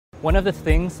One of the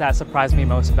things that surprised me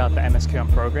most about the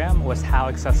MSQM program was how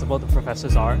accessible the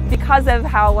professors are. Because of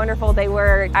how wonderful they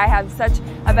were, I have such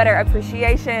a better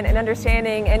appreciation and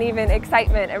understanding and even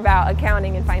excitement about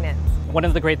accounting and finance. One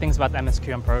of the great things about the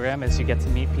MSQM program is you get to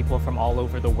meet people from all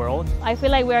over the world. I feel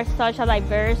like we are such a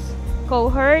diverse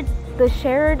cohort. The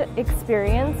shared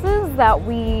experiences that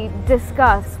we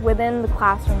discuss within the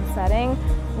classroom setting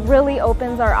really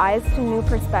opens our eyes to new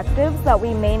perspectives that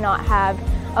we may not have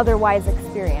otherwise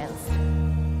experienced.